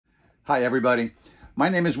Hi everybody, my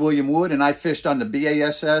name is William Wood and I fished on the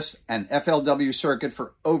BASS and FLW circuit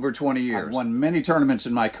for over 20 years. I've won many tournaments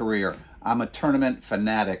in my career. I'm a tournament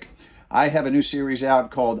fanatic. I have a new series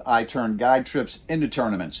out called I Turn Guide Trips into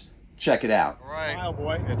Tournaments. Check it out. All right, Smile,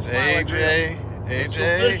 boy. it's Smile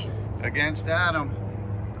AJ against Adam.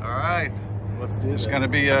 All right, Let's do this. it's going to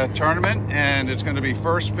be a tournament and it's going to be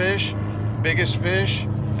first fish, biggest fish,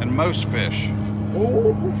 and most fish.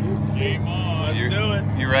 Ooh. Game on. Let's do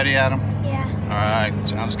it. You ready, Adam? Yeah. All right,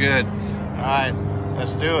 sounds good. All right,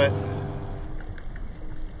 let's do it.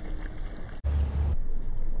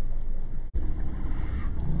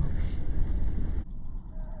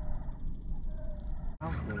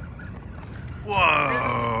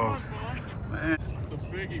 Whoa, man. It's a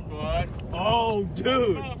biggie, bud. Oh,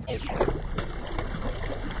 dude.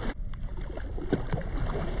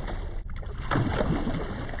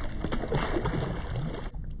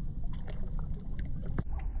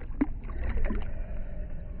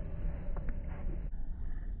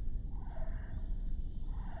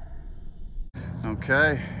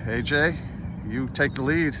 Okay, AJ, you take the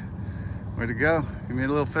lead. Way to go. Give me a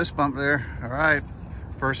little fist bump there. All right.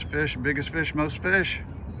 First fish, biggest fish, most fish.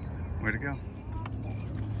 Way to go.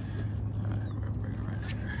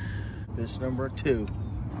 Fish number 2.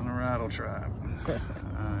 On a rattle trap. All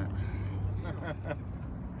right.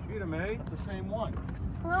 Shoot him, eh? It's the same one.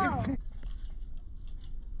 Whoa.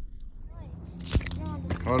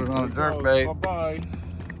 Caught it on a jerk bait. Bye-bye.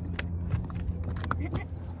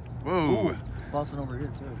 Whoa. Tossing over here,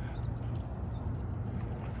 too.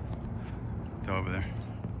 Go over there.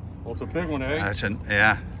 Well, it's a big one, eh? That's an,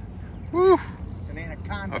 yeah. Woo. It's an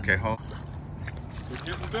anaconda. Okay, hold. It's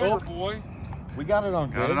getting bigger, boy. We got it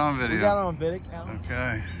on video. Got it on video. We got it on video.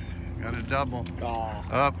 Okay. Got a double. Oh.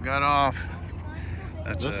 Up, got off.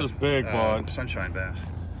 That's This is big, bud. Sunshine bass.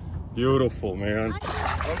 Beautiful, man.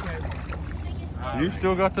 Okay. You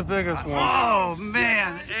still got the biggest one. Oh,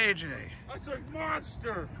 man, AJ. That's a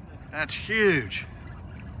monster. That's huge.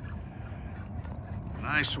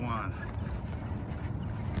 Nice one.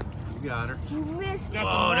 You got her. You missed.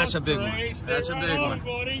 Whoa, that's a big one. Stay That's a right big on, one.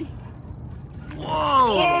 Buddy. Whoa.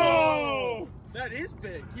 Whoa! That is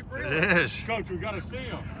big. Keep reeling. It is. Coach, we got to see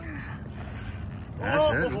him.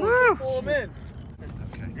 That's it. Woo! Pull him in.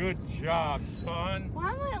 Okay. Good job, son.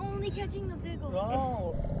 Why am I only catching the big ones?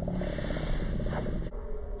 Oh.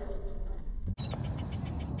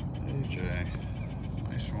 AJ,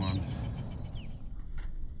 nice one.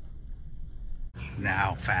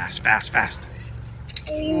 Now, fast, fast, fast.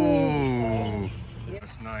 Ooh,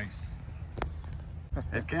 That's nice.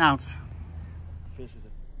 it counts. Fish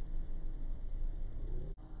is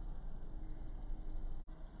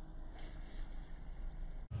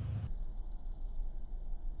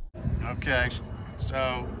Okay,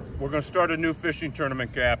 so We're going to start a new fishing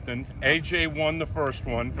tournament, Captain. AJ won the first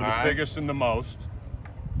one for the All right. biggest and the most.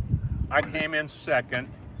 I came in second.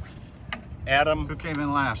 Adam, who came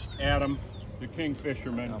in last? the king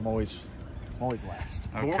fisherman. I'm always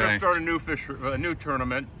last. But we're going to Okay, start a new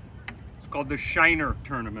tournament. It's called the Shiner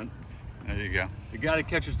Tournament. there you go. The guy that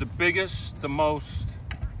catches the biggest, the most.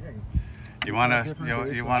 You want to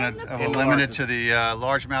And limit it to the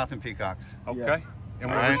largemouth and peacocks. Okay. Yeah. And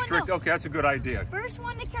All we're right. strict. Okay, that's a good idea. First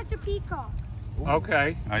one to catch a peacock.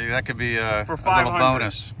 Okay. That could be a For little 500.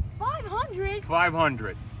 bonus. 500.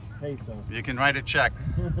 500. Hey, son. You can write a check,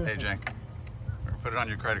 AJ, or put it on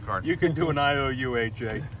your credit card. You can do an IOU, AJ.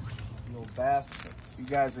 You little bastard. You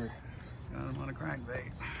guys are... Got him on a crankbait.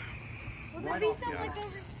 Will there be some like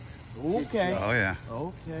over? Okay. Oh yeah.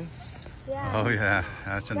 Okay. Yeah. Oh yeah.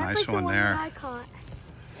 That's a nice like the one one there. that I caught.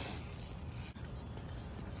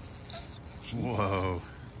 Whoa.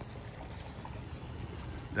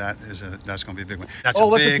 That's gonna be a big one. That's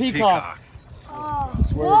Oh, a that's a big peacock. Oh.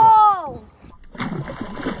 Swear to Whoa.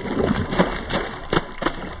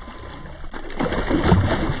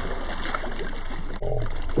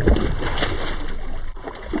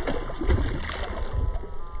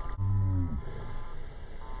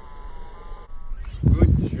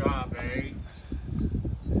 Good job, eh?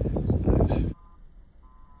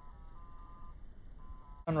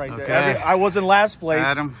 Right there. Okay. I was in last place.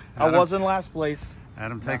 Adam, I was in last place.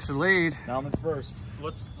 Adam takes the lead. Now I'm in first.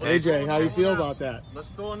 Let's AJ, how you feel that? about that? Let's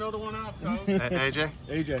throw another one out, Coach. AJ.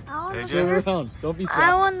 AJ, I won the AJ. turn first. around. Don't be I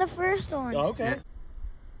sad. won the first one. Oh, okay.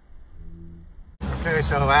 Okay,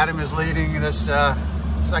 so Adam is leading this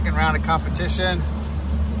second round of competition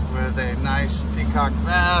with a nice peacock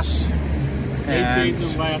bass.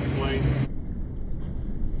 AJ's in last place.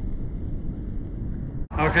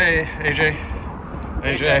 Okay, AJ,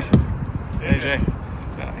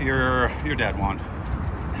 your dad won.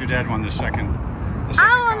 Your dad won the second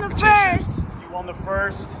I won the competition. won the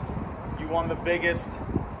first. You won the biggest.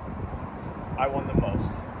 I won the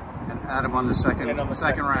most. And Adam on the second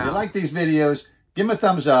round. If you like these videos, give them a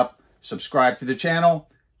thumbs up, subscribe to the channel,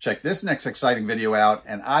 check this next exciting video out,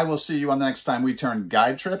 and I will see you on the next time we turn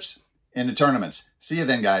guide trips into tournaments. See you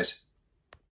then, guys.